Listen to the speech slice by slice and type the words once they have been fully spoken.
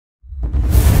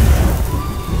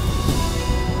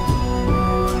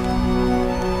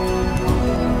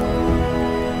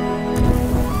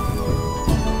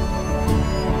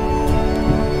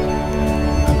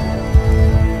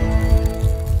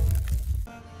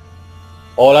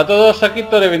Hola a todos, aquí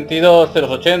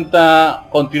Tore22080.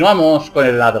 Continuamos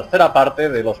con la tercera parte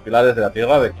de los pilares de la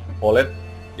Tierra de Hola.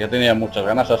 Ya tenía muchas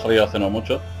ganas, ha salido hace no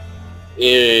mucho.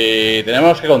 Y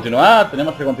tenemos que continuar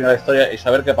la historia y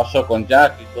saber qué pasó con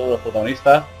Jack y todos los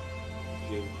protagonistas.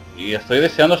 Y estoy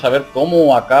deseando saber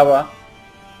cómo acaba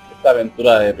esta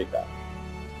aventura épica.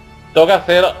 Toca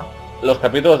hacer los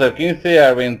capítulos del 15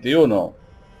 al 21.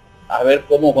 A ver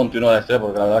cómo continúa la historia,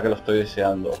 porque la verdad que lo estoy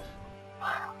deseando.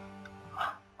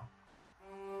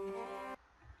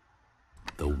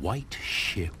 The White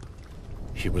Ship.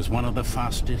 She was one of the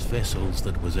fastest vessels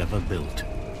that was ever built.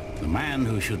 The man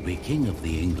who should be king of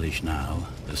the English now,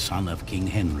 the son of King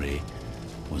Henry,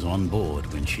 was on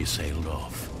board when she sailed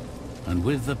off. And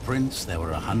with the prince there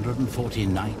were 140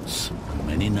 knights and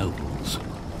many nobles,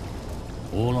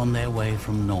 all on their way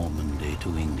from Normandy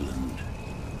to England.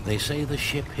 They say the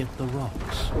ship hit the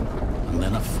rocks, and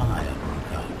then a fire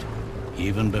broke out.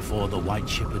 Even before the White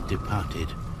Ship had departed,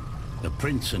 the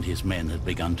prince and his men had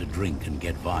begun to drink and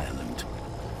get violent.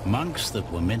 Monks that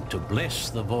were meant to bless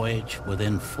the voyage were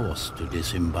then forced to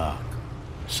disembark.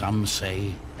 Some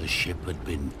say the ship had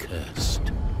been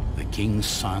cursed. The king's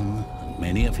son and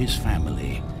many of his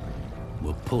family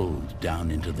were pulled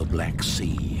down into the Black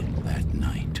Sea that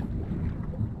night.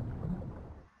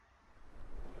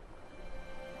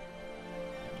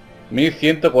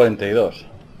 1142.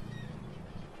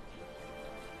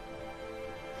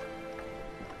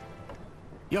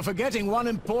 You're forgetting one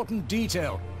important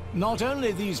detail. Not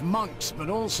only these monks, but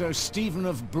also Stephen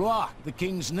of Blois, the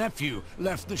king's nephew,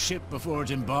 left the ship before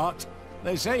it embarked.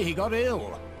 They say he got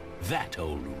ill. That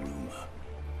old rumor.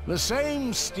 The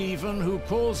same Stephen who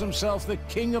calls himself the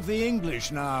king of the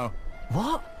English now.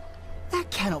 What? That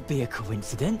cannot be a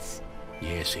coincidence.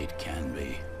 Yes, it can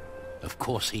be. Of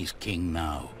course he's king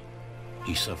now.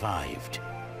 He survived.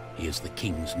 He is the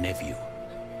king's nephew.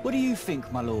 What do you think,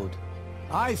 my lord?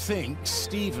 I think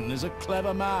Stephen is a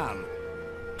clever man.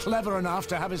 Clever enough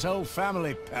to have his whole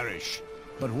family perish.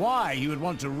 But why he would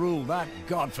want to rule that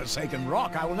god-forsaken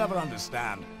rock, I will never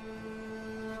understand.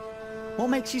 What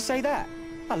makes you say that?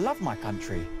 I love my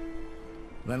country.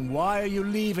 Then why are you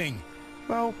leaving?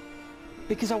 Well,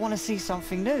 because I want to see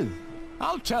something new.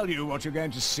 I'll tell you what you're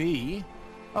going to see.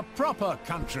 A proper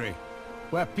country,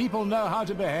 where people know how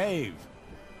to behave.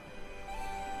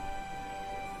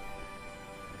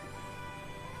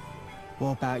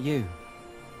 What about you?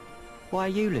 Why are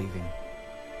you leaving?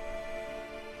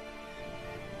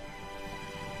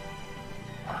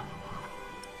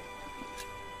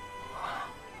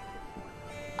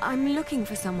 I'm looking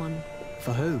for someone.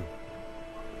 For who?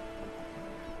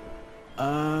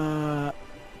 I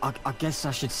guess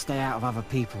I should stay out of other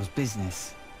people's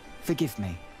business. Forgive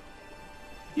me.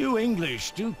 You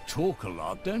English do talk a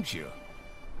lot, don't you?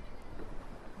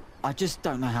 I just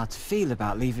don't know how to feel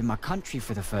about leaving my country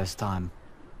for the first time.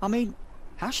 I mean,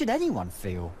 how should anyone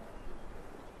feel?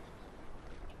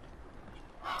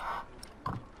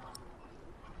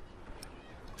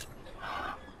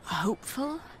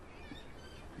 Hopeful?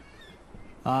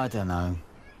 I don't know.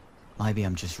 Maybe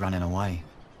I'm just running away.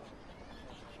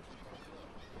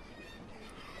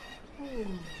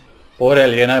 Pobre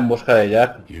Aliena en busca de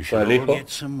Jack You con should el all hijo. get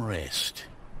some rest.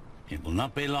 It will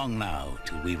not be long now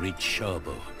till we reach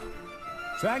Cherbourg.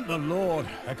 Thank the Lord.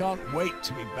 I can't wait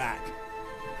to be back.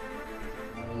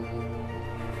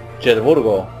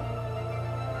 Cherburgo.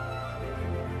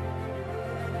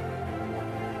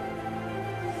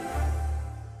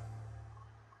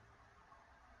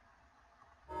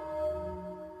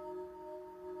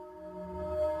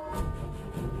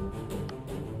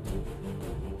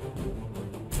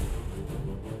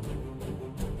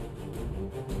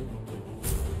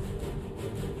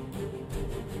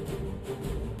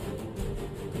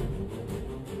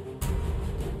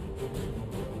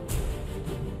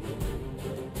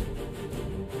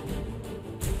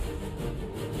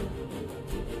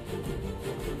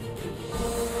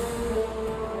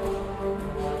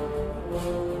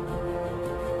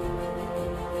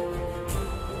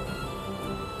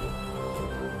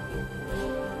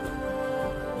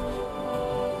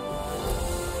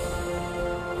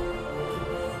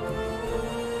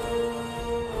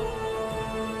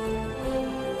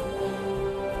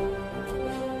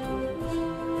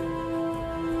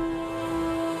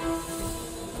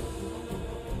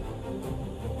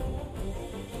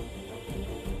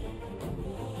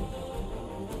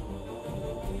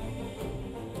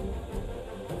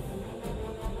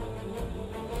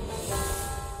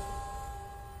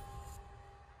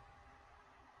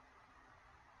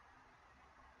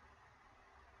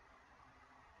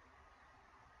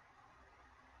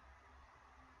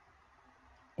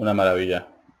 Una maravilla.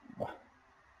 Buah.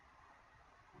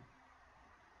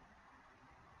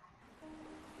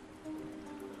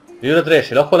 Libro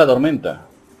 3, el ojo de la tormenta.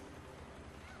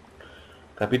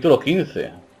 Capítulo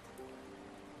 15.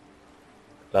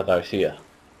 La travesía.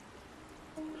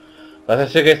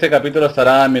 Parece ser que este capítulo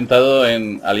estará ambientado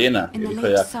en Aliena, que In the dijo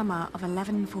late Jack. summer of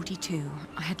 1142,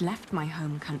 I had left my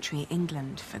home country,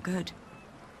 England, for good.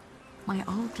 My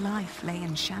old life lay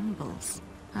in shambles,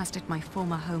 as did my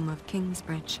former home of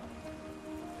Kingsbridge.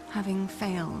 Having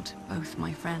failed both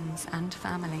my friends and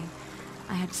family,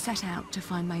 I had set out to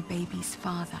find my baby's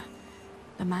father,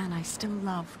 the man I still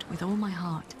loved with all my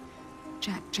heart,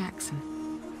 Jack Jackson.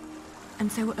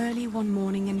 And so early one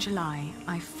morning in July,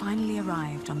 I finally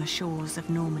arrived on the shores of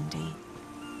Normandy.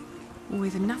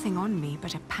 With nothing on me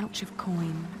but a pouch of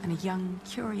coin and a young,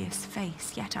 curious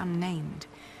face yet unnamed,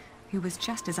 who was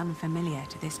just as unfamiliar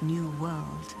to this new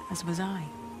world as was I.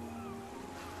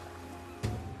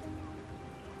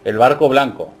 El barco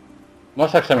blanco.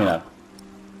 Vamos a examinar.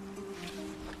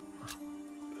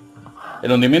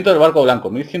 El hundimiento del barco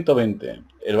blanco, 1120.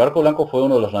 El barco blanco fue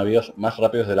uno de los navíos más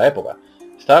rápidos de la época.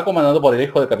 Estaba comandado por el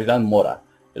hijo del capitán Mora,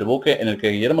 el buque en el que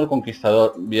Guillermo el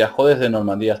Conquistador viajó desde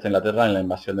Normandía hasta Inglaterra en la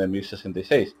invasión de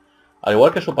 1066. Al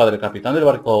igual que su padre, el capitán del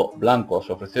barco blanco,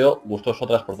 se ofreció gustoso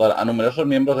transportar a numerosos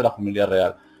miembros de la familia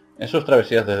real en sus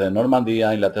travesías desde Normandía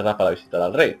a Inglaterra para visitar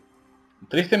al rey.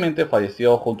 Tristemente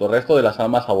falleció junto al resto de las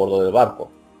almas a bordo del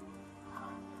barco.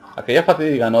 Aquella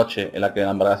fatídica noche en la que la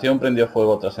embarcación prendió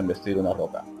fuego tras embestir una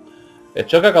roca. El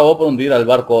choque acabó por hundir al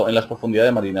barco en las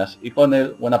profundidades marinas y con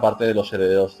él buena parte de los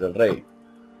herederos del rey.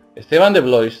 Esteban de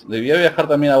Blois debía viajar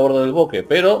también a bordo del buque,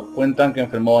 pero cuentan que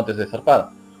enfermó antes de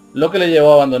zarpar, lo que le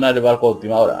llevó a abandonar el barco a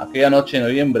última hora. Aquella noche en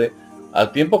noviembre,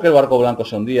 al tiempo que el barco blanco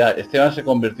se hundía, Esteban se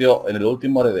convirtió en el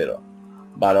último heredero,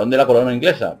 varón de la corona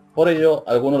inglesa. Por ello,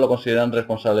 algunos lo consideran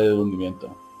responsable del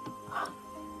hundimiento.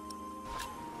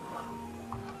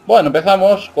 Bueno,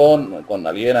 empezamos con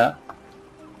Aliena.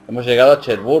 Hemos llegado a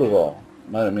Cherburgo.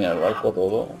 Madre mía, el barco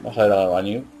todo. Vamos a ver al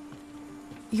albañil.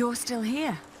 You're still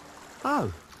here?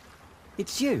 Oh,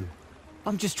 it's you.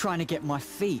 I'm just trying to get my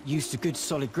feet used to good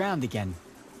solid ground again.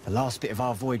 The last bit of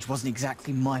our voyage wasn't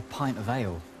exactly my pint of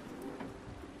ale.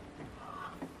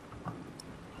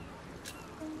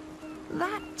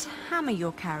 That hammer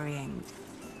you're carrying,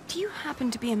 do you happen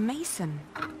to be a mason?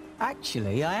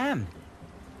 Actually, I am.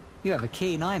 You have a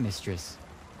keen eye, mistress.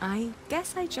 I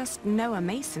guess I just know a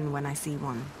mason when I see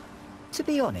one. To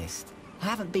be honest, I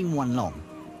haven't been one long.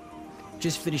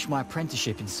 Just finished my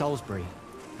apprenticeship in Salisbury.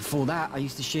 Before that, I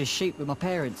used to shear sheep with my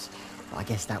parents. But I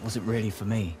guess that wasn't really for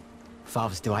me.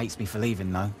 Father still hates me for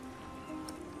leaving, though.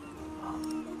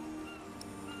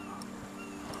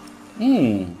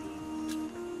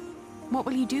 What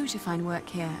will you do to find work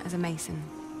here as a mason?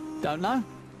 Don't know.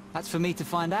 That's for me to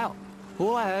find out.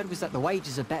 All I heard was that the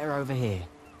wages are better over here.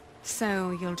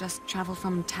 So you'll just travel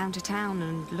from town to town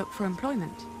and look for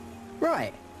employment?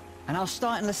 Right. And I was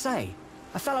starting to say,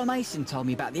 a fellow mason told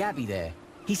me about the abbey there.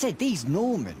 He said these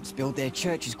Normans build their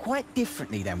churches quite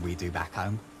differently than we do back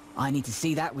home. I need to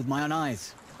see that with my own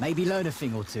eyes. Maybe learn a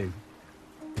thing or two.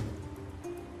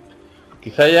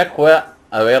 Quizá Jack fue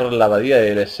a ver la abadía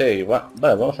de LS y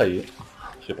vale, vamos allí.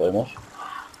 Si podemos.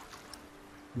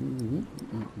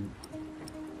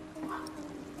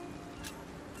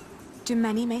 Do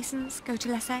many masons go to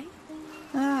Lessay?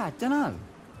 I dunno.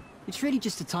 It's really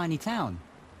just a tiny town.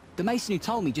 The mason who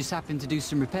told me just happened to do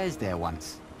some repairs there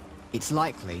once. It's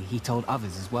likely he told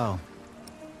others as well.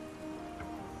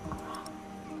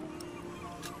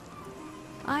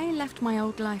 I left my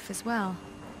old life as well.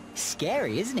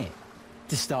 Scary, isn't it?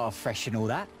 To start off fresh and all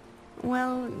that.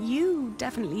 Well, you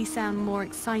definitely sound more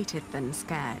excited than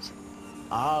scared.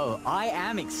 Oh, I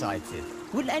am excited.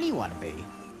 Wouldn't anyone be?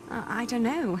 I don't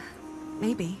know.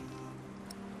 Maybe.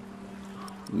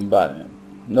 Vale.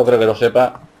 No creo que lo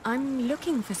sepa. I'm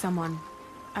looking for someone.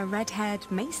 A red-haired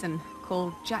mason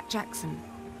called Jack Jackson.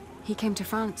 He came to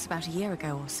France about a year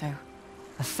ago or so.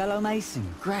 A fellow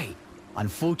mason, great.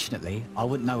 Unfortunately, I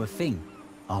wouldn't know a thing.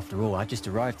 After all, I just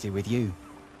arrived here with you.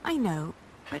 I know,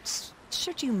 but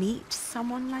should you meet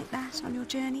someone like that on your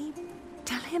journey,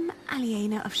 tell him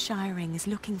Aliena of Shiring is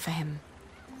looking for him.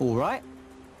 All right.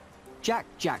 Jack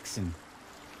Jackson.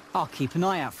 I'll keep an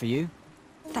eye out for you.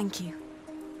 Thank you.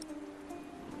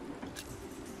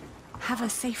 Have a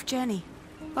safe journey.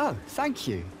 Oh, thank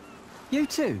you. You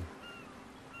too.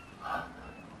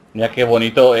 Mira qué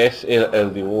bonito es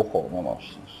el dibujo. Vamos,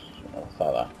 es una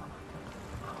gozada.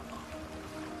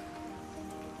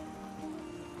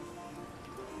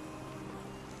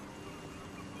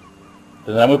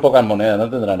 Tendrá muy pocas monedas, no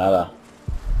tendrá nada.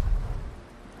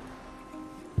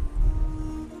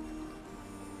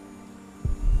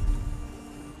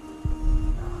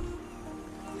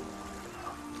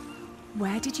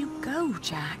 Where did you go,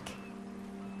 Jack?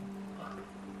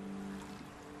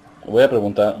 Voy a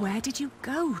preguntar. Where did you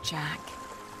go, Jack?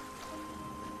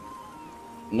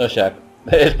 No es Jack.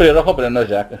 Es pelirrojo, pero no es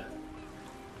Jack.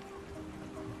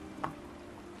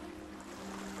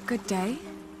 Good day.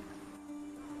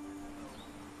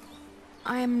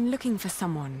 I am looking for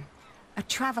someone. A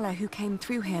traveler who came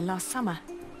through here last summer.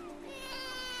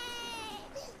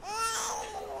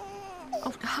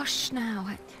 Oh, hush now.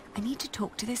 I need to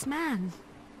talk to this man.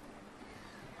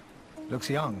 Looks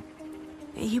young.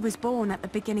 He was born at the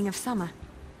beginning of summer.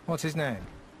 What's his name?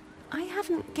 I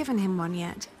haven't given him one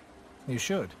yet. You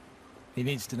should. He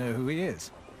needs to know who he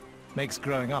is. Makes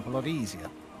growing up a lot easier.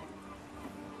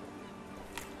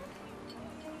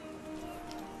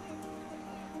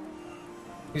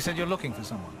 You said you're looking for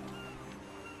someone.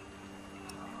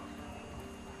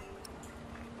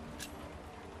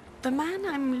 The man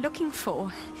I'm looking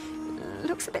for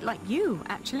looks a bit like you,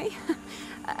 actually.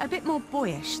 A bit more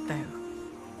boyish, though.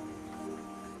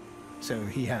 So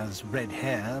he has red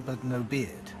hair, but no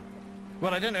beard.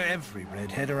 Well, I don't know every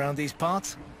redhead around these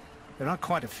parts. There are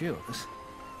quite a few of us.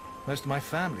 Most of my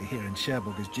family here in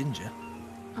Cherbourg is ginger.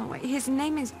 Oh, his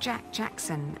name is Jack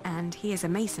Jackson, and he is a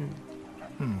mason.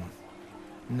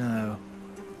 No.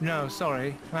 No,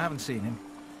 sorry. I haven't seen him.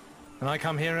 And I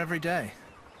come here every day.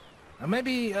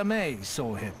 Maybe May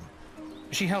saw him.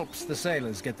 She helps the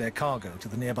sailors get their cargo to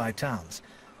the nearby towns.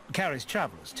 Carries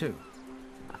travelers, too.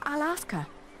 I'll ask her.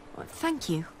 Well, thank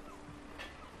you.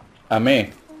 A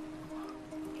mí.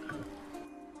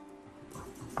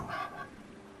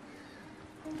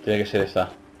 Tiene que ser esta.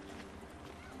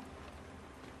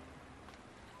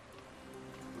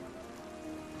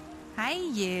 Hey,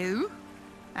 you.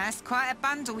 That's quite a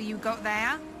bundle you got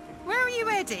there. Where are you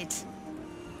headed?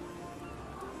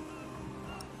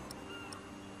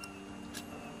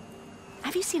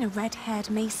 Have you seen a red-haired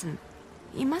mason?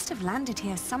 You must have landed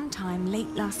here sometime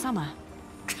late last summer.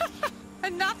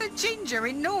 Another ginger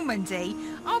in Normandy?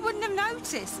 I wouldn't have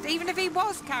noticed, even if he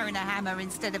was carrying a hammer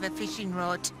instead of a fishing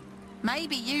rod.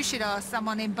 Maybe you should ask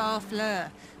someone in Barfleur.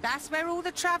 That's where all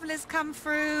the travellers come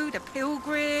through, the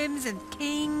pilgrims and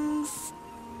kings.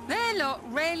 Their lot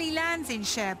rarely lands in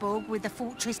Cherbourg, with the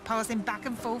fortress passing back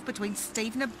and forth between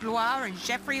Stephen of Blois and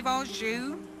Geoffrey of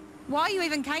Anjou. Why you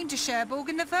even came to Cherbourg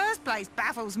in the first place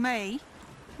baffles me.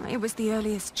 It was the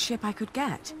earliest ship I could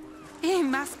get. You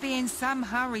must be in some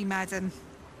hurry, madam.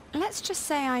 Let's just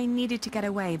say I needed to get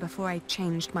away before I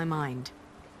changed my mind.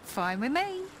 Fine with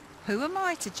me. Who am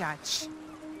I to judge?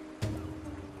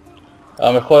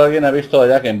 A lo mejor alguien ha visto a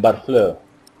Jack en Barfleur.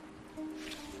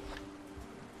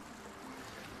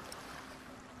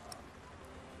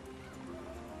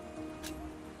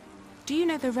 Do you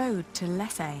know the road to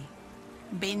Lessay?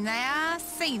 Been there,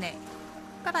 seen it.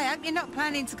 But I hope you're not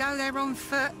planning to go there on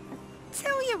foot.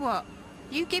 Tell you what,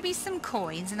 you give me some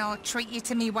coins and I'll treat you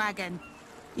to me wagon.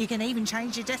 You can even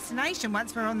change your destination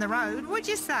once we're on the road, what'd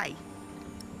you say?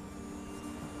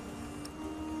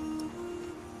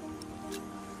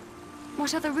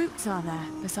 What other routes are there,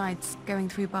 besides going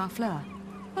through Barfleur?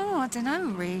 Oh, I don't know,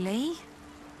 really.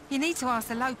 You need to ask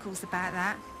the locals about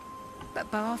that.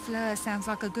 But Barfleur sounds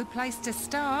like a good place to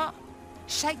start.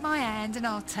 Shake my hand and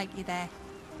I'll take you there.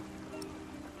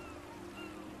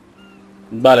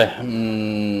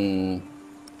 Vale.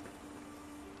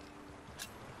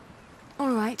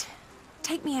 All right.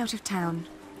 Take me out of town.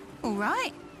 All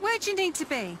right. Where do you need to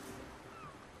be?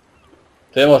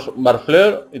 Tenemos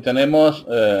Barfleur y tenemos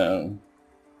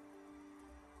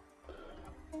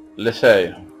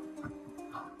Lessay.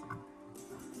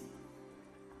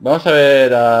 Vamos a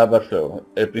ver a Barfleur,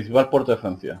 el principal puerto de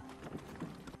Francia.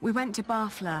 We went to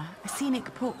Barfleur, a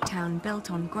scenic port town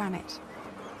built on granite.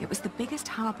 It was the biggest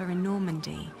harbour in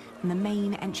Normandy and the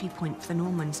main entry point for the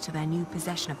Normans to their new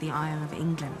possession of the Isle of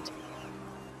England.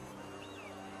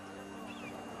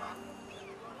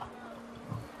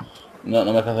 No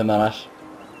me deja hacer nada más.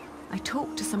 I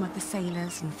talked to some of the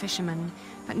sailors and fishermen,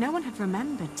 but no one had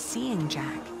remembered seeing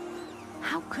Jack.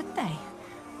 How could they?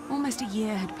 Almost a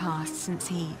year had passed since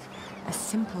he, a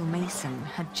simple mason,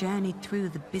 had journeyed through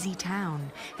the busy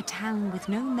town, a town with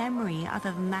no memory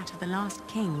other than that of the last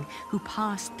king who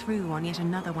passed through on yet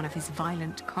another one of his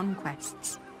violent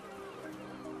conquests.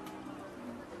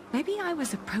 Maybe I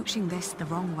was approaching this the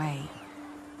wrong way.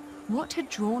 What had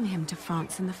drawn him to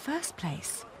France in the first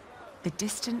place? The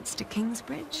distance to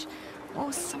Kingsbridge?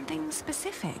 Or something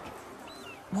specific?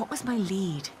 What was my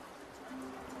lead?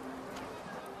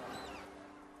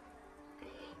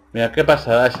 Mira qué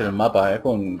pasada es el mapa,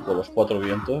 con los cuatro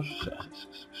vientos.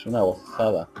 Es una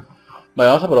gozada. Vale,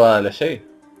 vamos a probar el Lessay.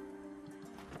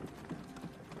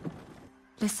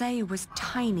 Lissay was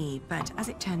tiny, but as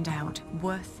it turned out,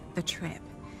 worth the trip.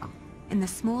 In the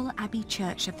small abbey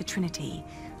church of the Trinity,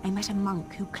 I met a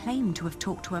monk who claimed to have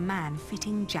talked to a man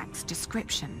fitting Jack's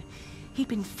description. He'd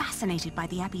been fascinated by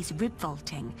the abbey's rib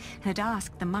vaulting and had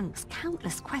asked the monks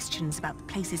countless questions about the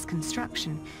place's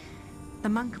construction. The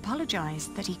monk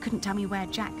apologized that he couldn't tell me where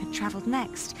Jack had traveled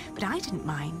next, but I didn't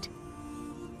mind.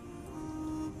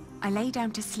 I lay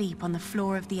down to sleep on the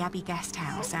floor of the abbey guest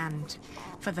house and,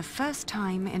 for the first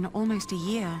time in almost a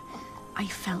year, I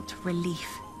felt relief.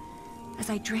 As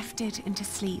I drifted into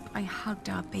sleep, I hugged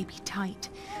our baby tight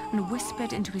and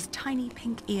whispered into his tiny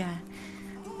pink ear,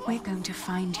 "We're going to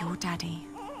find your daddy."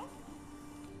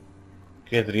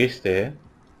 Qué triste, ¿eh?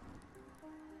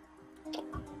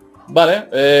 Vale,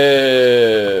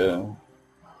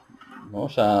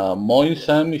 vamos a Mont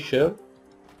Saint-Michel.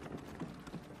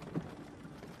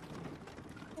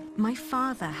 My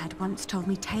father had once told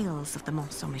me tales of the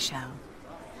Mont Saint-Michel.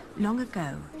 Long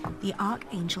ago, the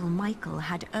Archangel Michael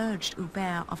had urged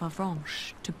Hubert of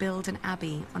Avranches to build an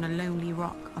abbey on a lonely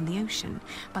rock on the ocean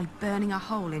by burning a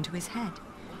hole into his head.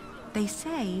 They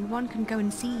say one can go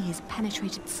and see his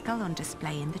penetrated skull on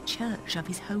display in the church of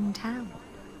his hometown.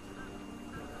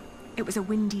 It was a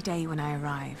windy day when I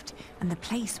arrived, and the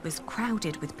place was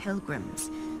crowded with pilgrims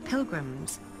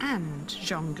and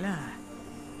jongleurs.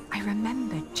 I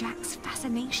remembered Jack's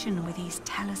fascination with these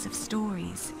tellers of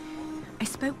stories. I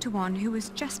spoke to one who was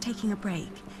just taking a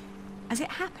break. As it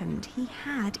happened, he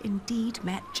had indeed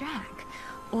met Jack,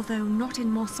 although not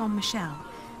in Mont Saint-Michel,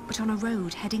 but on a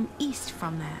road heading east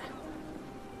from there.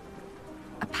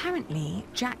 Apparently,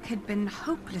 Jack had been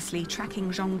hopelessly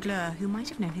tracking jongleurs who might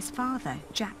have known his father,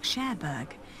 Jack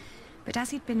Cherbourg. But as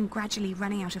he'd been gradually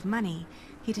running out of money,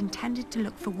 he'd intended to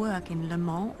look for work in Le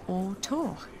Mans or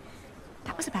Tours.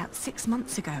 That was about 6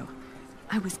 months ago.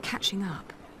 I was catching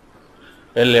up.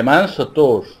 ¿En Le Mans o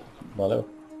Tours? Vale.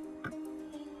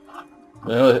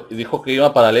 Bueno, dijo que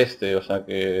iba para el este, o sea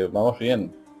que vamos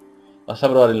bien. ¿Vas a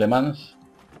probar el Le Mans?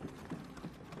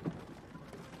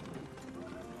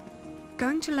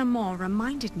 Going to Le Mans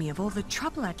reminded me of all the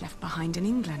trouble I'd left behind in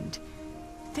England.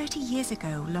 30 years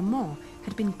ago, Le Mans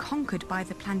had been conquered by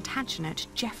the Plantagenet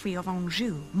Geoffrey of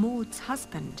Anjou, Maud's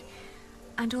husband.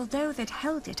 And although they'd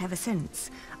held it ever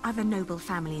since, other noble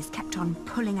families kept on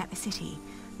pulling at the city,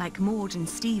 like Maud and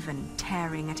Stephen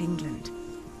tearing at England.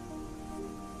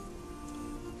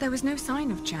 There was no sign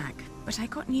of Jack, but I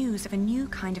got news of a new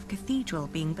kind of cathedral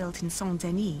being built in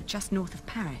Saint-Denis, just north of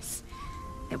Paris.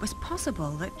 It was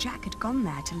possible that Jack had gone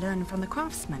there to learn from the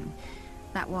craftsmen.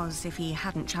 That was, if he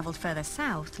hadn't travelled further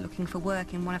south, looking for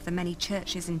work in one of the many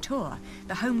churches in Tours,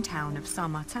 the hometown of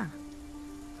Saint-Martin.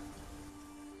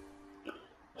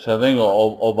 O sea, tengo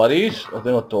o París o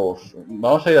tengo Tours.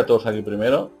 Vamos a ir a Tours aquí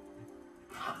primero.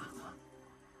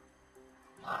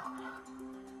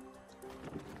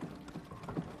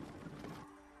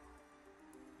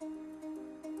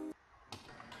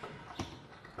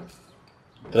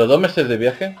 Tras 2 meses de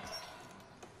viaje,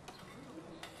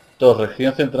 Tours,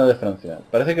 región central de Francia.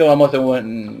 Parece que vamos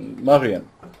más bien.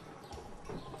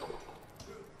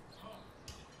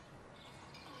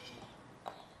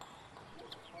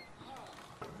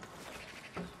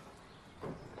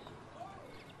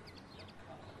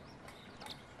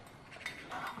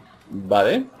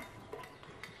 Vale.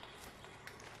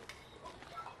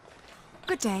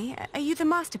 Good day. Are you the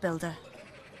master builder?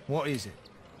 What is it?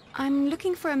 I'm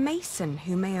looking for a mason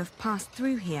who may have passed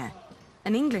through here.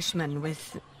 An Englishman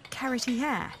with carroty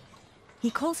hair. He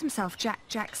calls himself Jack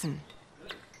Jackson.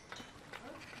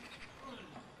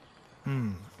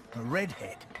 A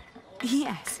redhead?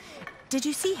 Yes. Did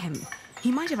you see him?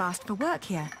 He might have asked for work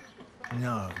here.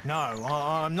 No,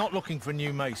 I'm not looking for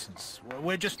new masons.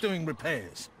 We're just doing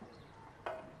repairs.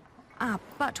 Ah,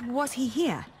 but was he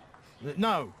here?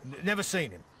 No, never seen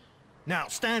him. Now,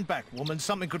 stand back, woman.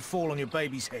 Something could fall on your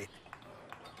baby's head.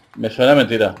 Me suena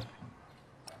mentira.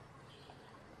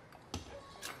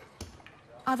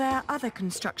 Are there other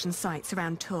construction sites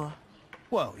around Tours?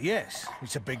 Well, yes.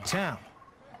 It's a big town.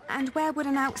 And where would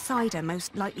an outsider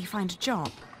most likely find a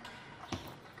job?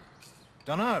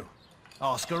 Dunno.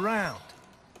 Ask around.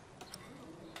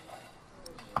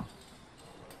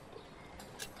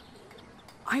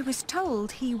 I was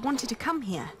told he wanted to come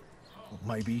here. Well,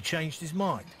 maybe he changed his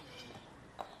mind.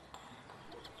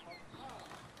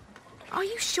 Are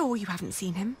you sure you haven't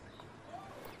seen him?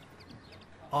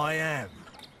 I am.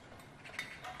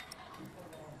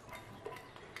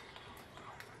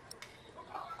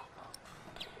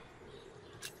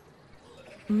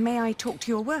 May I talk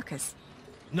to your workers?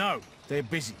 No, they're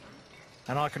busy.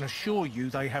 And I can assure you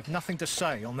they have nothing to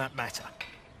say on that matter.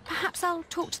 Perhaps I'll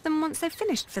talk to them once they've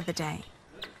finished for the day.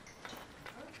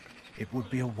 It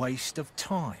would be a waste of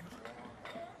time.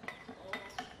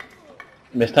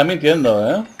 Me está mintiendo,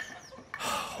 ¿eh?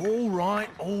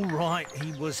 All right,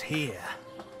 he was here.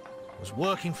 Was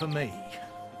working for me.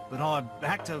 But I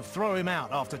had to throw him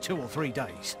out after 2 or 3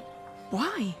 days.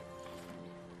 Why?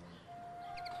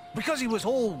 Because he was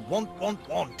all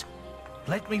want.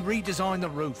 Let me redesign the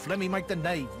roof, let me make the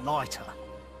nave lighter.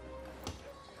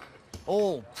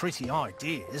 All pretty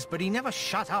ideas, but he never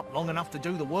shut up long enough to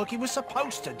do the work he was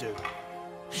supposed to do.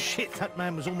 Shit, that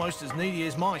man was almost as needy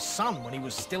as my son when he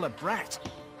was still a brat.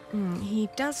 He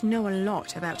does know a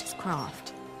lot about his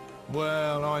craft.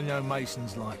 Well, I know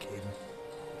masons like him.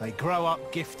 They grow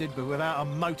up gifted, but without a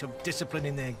mote of discipline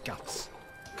in their guts.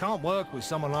 Can't work with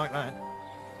someone like that.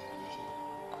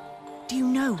 Do you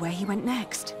know where he went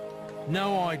next?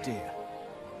 No idea.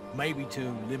 Maybe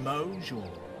to Limoges or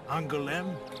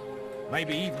Angoulême.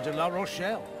 Maybe even to La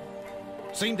Rochelle.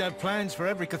 Seemed to have plans for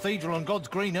every cathedral on God's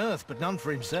green earth, but none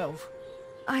for himself.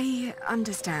 I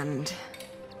understand.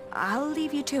 I'll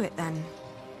leave you to it then.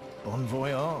 Bon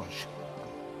voyage.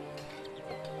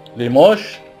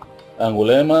 Limoges,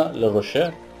 Angoulême, La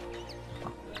Rochelle.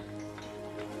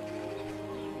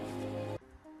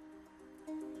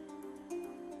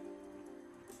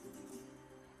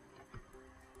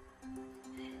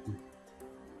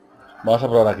 Vamos a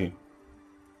probar aquí.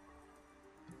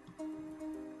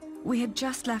 We had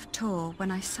just left Tours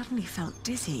when I suddenly felt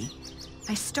dizzy.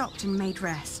 I stopped and made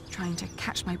rest, trying to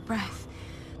catch my breath,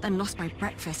 then lost my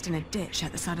breakfast in a ditch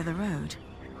at the side of the road.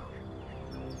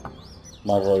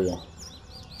 Mal rollo.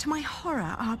 To my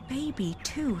horror, our baby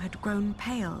too had grown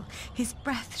pale, his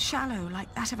breath shallow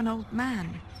like that of an old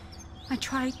man. I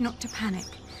tried not to panic,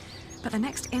 but the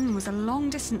next inn was a long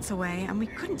distance away and we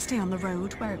couldn't stay on the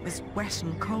road where it was wet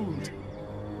and cold.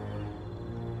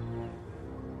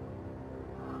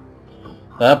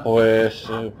 Pues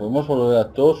podemos volver a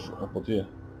todos. Oh, tío.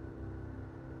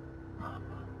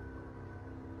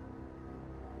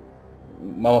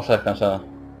 Vamos a descansar.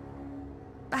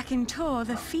 Back in Tours,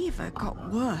 the fever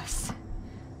got worse.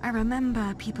 I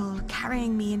remember people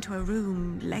carrying me into a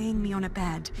room, laying me on a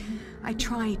bed. I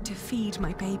tried to feed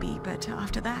my baby, but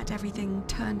after that everything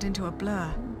turned into a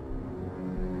blur.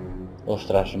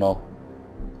 Ostras, no.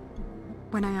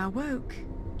 When I awoke,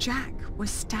 Jack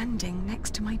was standing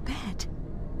next to my bed.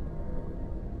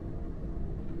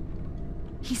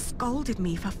 He scolded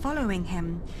me for following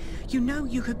him. "You know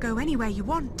you could go anywhere you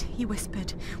want," he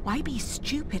whispered. "Why be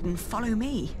stupid and follow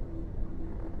me?"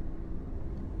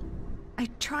 I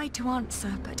tried to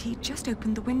answer, but he just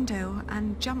opened the window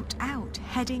and jumped out,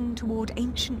 heading toward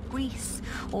ancient Greece,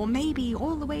 or maybe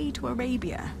all the way to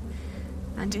Arabia.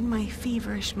 And in my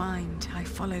feverish mind, I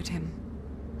followed him.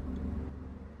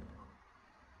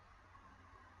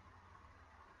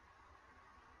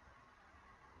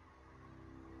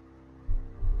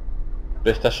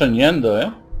 Pero está soñando,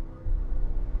 ¿eh?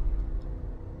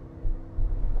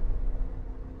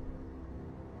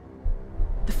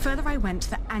 The further I went,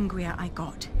 the angrier I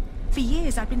got. For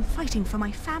years I'd been fighting for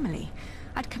my family.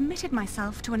 I'd committed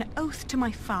myself to an oath to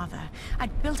my father.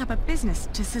 I'd built up a business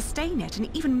to sustain it and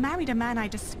even married a man I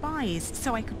despised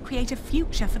so I could create a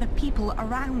future for the people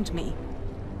around me.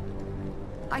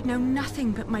 I'd known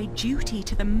nothing but my duty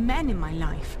to the men in my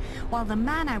life, while the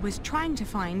man I was trying to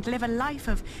find lived a life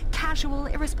of casual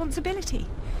irresponsibility.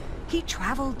 He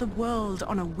traveled the world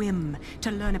on a whim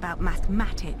to learn about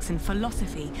mathematics and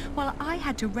philosophy, while I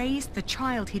had to raise the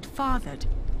child he'd fathered.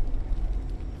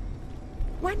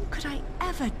 When could I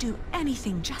ever do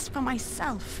anything just for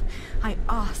myself? I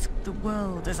asked the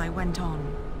world as I went on.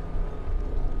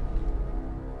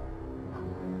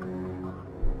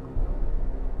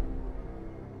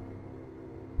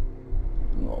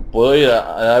 No, puedo ir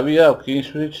a Arabia o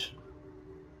Kingsbridge.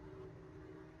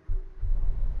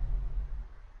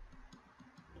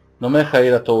 No me deja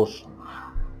ir a todos.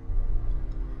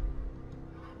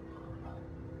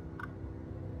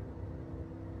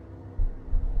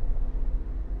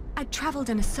 I travelled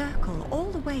in a circle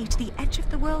all the way to the edge of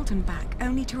the world and back,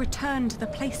 only to return to the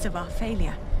place of our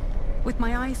failure. With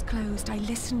my eyes closed, I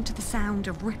listened to the sound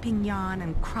of ripping yarn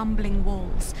and crumbling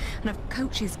walls, and of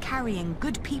coaches carrying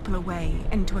good people away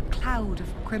into a cloud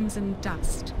of crimson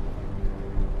dust.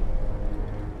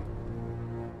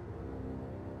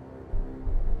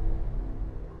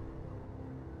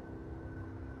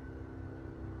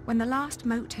 When the last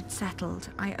moat had settled,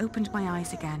 I opened my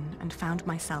eyes again and found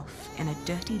myself in a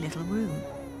dirty little room.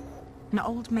 An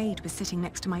old maid was sitting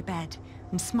next to my bed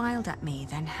and smiled at me,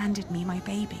 then handed me my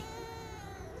baby.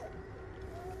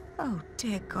 Oh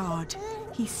dear God,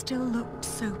 he still looked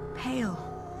so pale.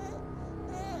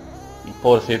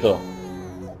 Pobrecito.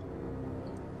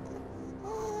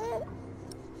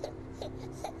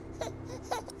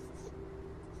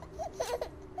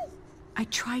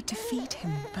 to feed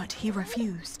him, but he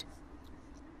refused.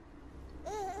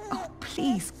 Oh,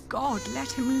 please, God,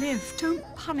 let him live.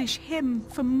 Don't punish him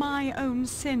for my own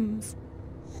sins.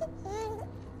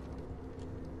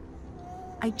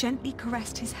 I gently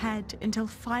caressed his head until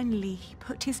finally he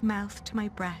put his mouth to my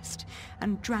breast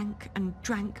and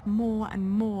drank more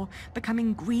and more,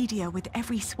 becoming greedier with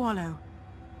every swallow.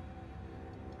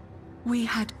 We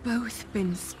had both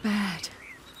been spared.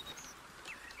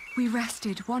 We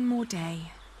rested one more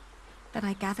day. Then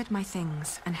I gathered my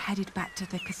things and headed back to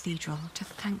the cathedral to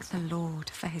thank the Lord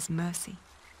for his mercy.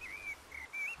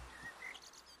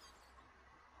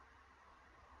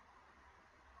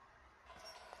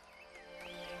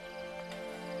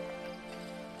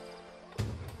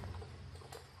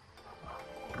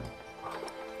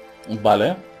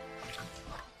 Vale.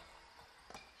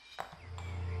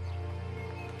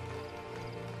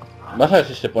 Vamos a ver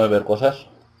si se puede ver cosas.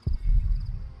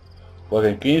 Porque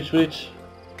en Kingsbridge,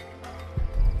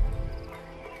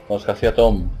 los que hacía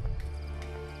Tom.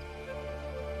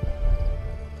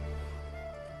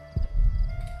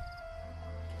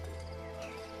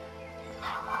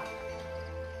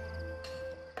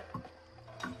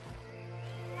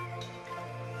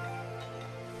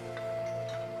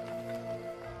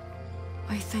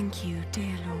 I thank you,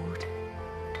 dear Lord.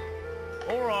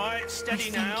 All right, I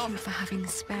steady thank now. you for having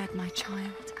spared my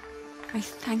child. I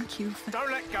thank you for...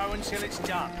 Don't let go until it's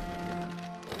done.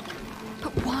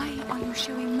 But why are you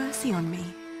showing mercy on me?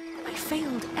 I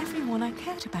failed everyone I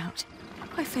cared about.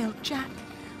 I failed Jack.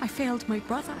 I failed my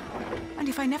brother. And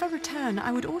if I never return,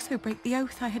 I would also break the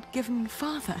oath I had given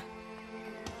Father.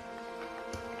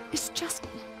 It's just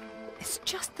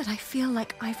that I feel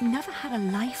like I've never had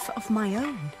a life of my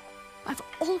own. I've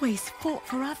always fought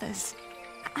for others.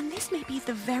 And this may be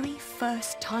the very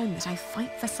first time that I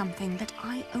fight for something that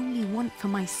I only want for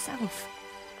myself.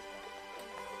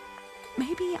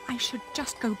 Maybe I should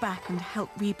just go back and help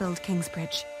rebuild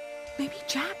Kingsbridge. Maybe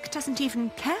Jack doesn't even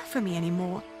care for me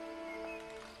anymore.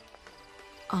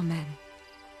 Amen.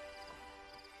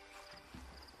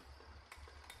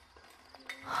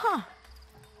 Huh.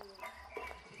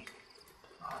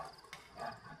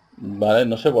 Vale,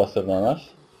 no se puede hacer nada más.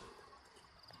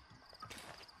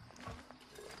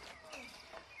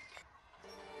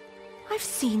 I've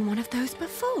seen one of those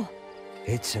before.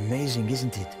 It's amazing,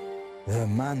 isn't it? The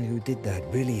man who did that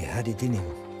really had it in him.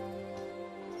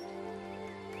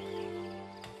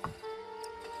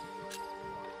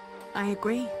 I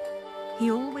agree.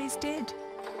 He always did.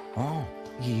 Oh,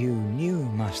 you knew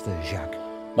Master Jacques.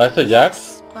 Master Jack.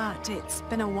 But it's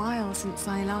been a while since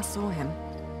I last saw him.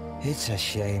 It's a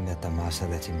shame that the Master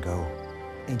let him go.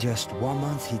 In just 1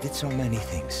 month he did so many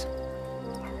things.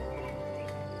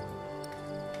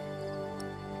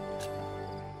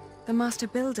 The Master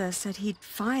Builder said he'd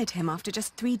fired him after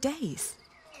just 3 days.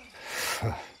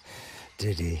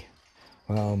 Did he?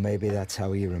 Well, maybe that's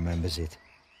how he remembers it.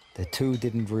 The two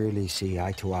didn't really see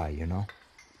eye to eye, you know?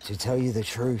 To tell you the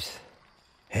truth,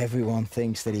 everyone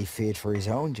thinks that he feared for his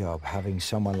own job having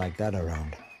someone like that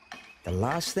around. The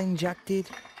last thing Jack did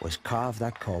was carve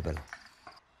that corbel.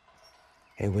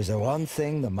 It was the one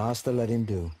thing the Master let him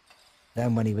do.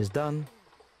 Then when he was done,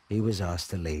 he was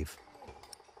asked to leave.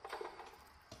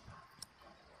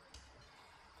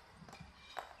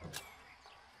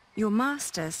 Your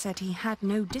master said he had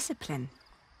no discipline.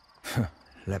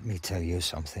 Let me tell you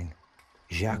something.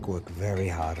 Jacques worked very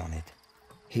hard on it.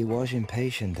 He was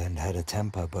impatient and had a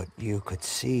temper, but you could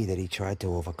see that he tried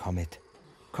to overcome it.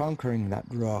 Conquering that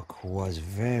rock was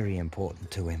very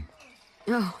important to him.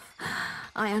 Oh,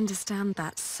 I understand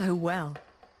that so well.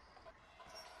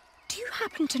 Do you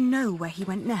happen to know where he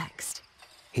went next?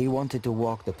 He wanted to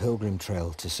walk the pilgrim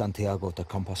trail to Santiago de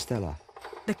Compostela.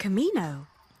 The Camino?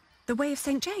 The Way of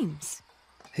St. James?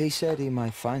 He said he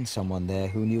might find someone there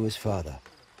who knew his father.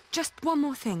 Just one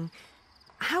more thing.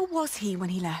 How was he when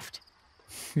he left?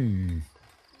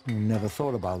 Never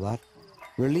thought about that.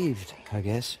 Relieved, I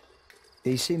guess.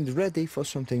 He seemed ready for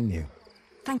something new.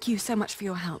 Thank you so much for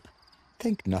your help.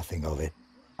 Think nothing of it.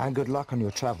 And good luck on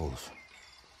your travels.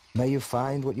 May you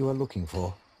find what you are looking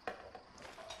for.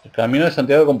 El camino de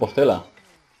Santiago de Compostela.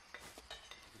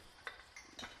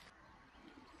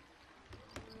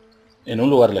 En un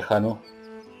lugar lejano.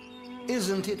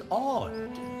 Isn't it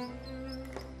odd?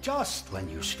 Just when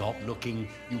you stop looking,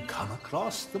 you come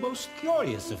across the most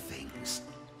curious of things.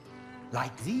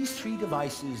 Like these 3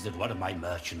 devices that one of my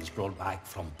merchants brought back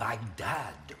from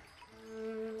Baghdad.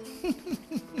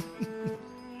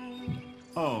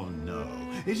 Oh no.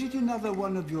 Is it another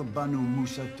one of your Banu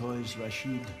Musa toys,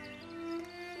 Rashid?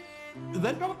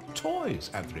 They're not toys,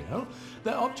 Adriel.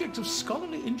 They're objects of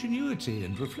scholarly ingenuity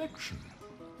and reflection.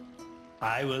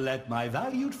 I will let my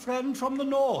valued friend from the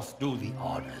north do the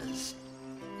honors.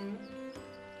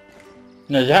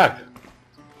 No, Jack.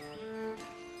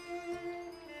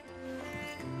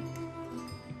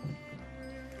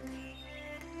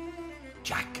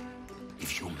 Jack,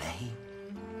 if you may.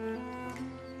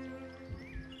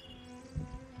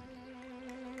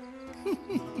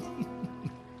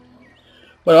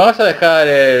 Bueno, vamos a dejar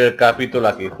el capítulo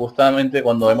aquí, justamente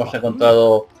cuando hemos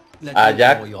encontrado a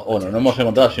Jack, bueno, no hemos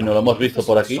encontrado, sino lo hemos visto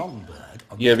por aquí,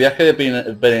 y el viaje de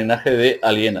peregrinaje de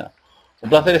Aliena. Un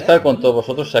placer estar con todos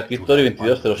vosotros aquí, Historia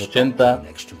 22080.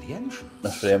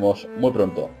 Nos veremos muy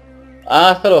pronto.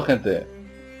 Hasta luego, gente.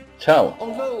 Chao.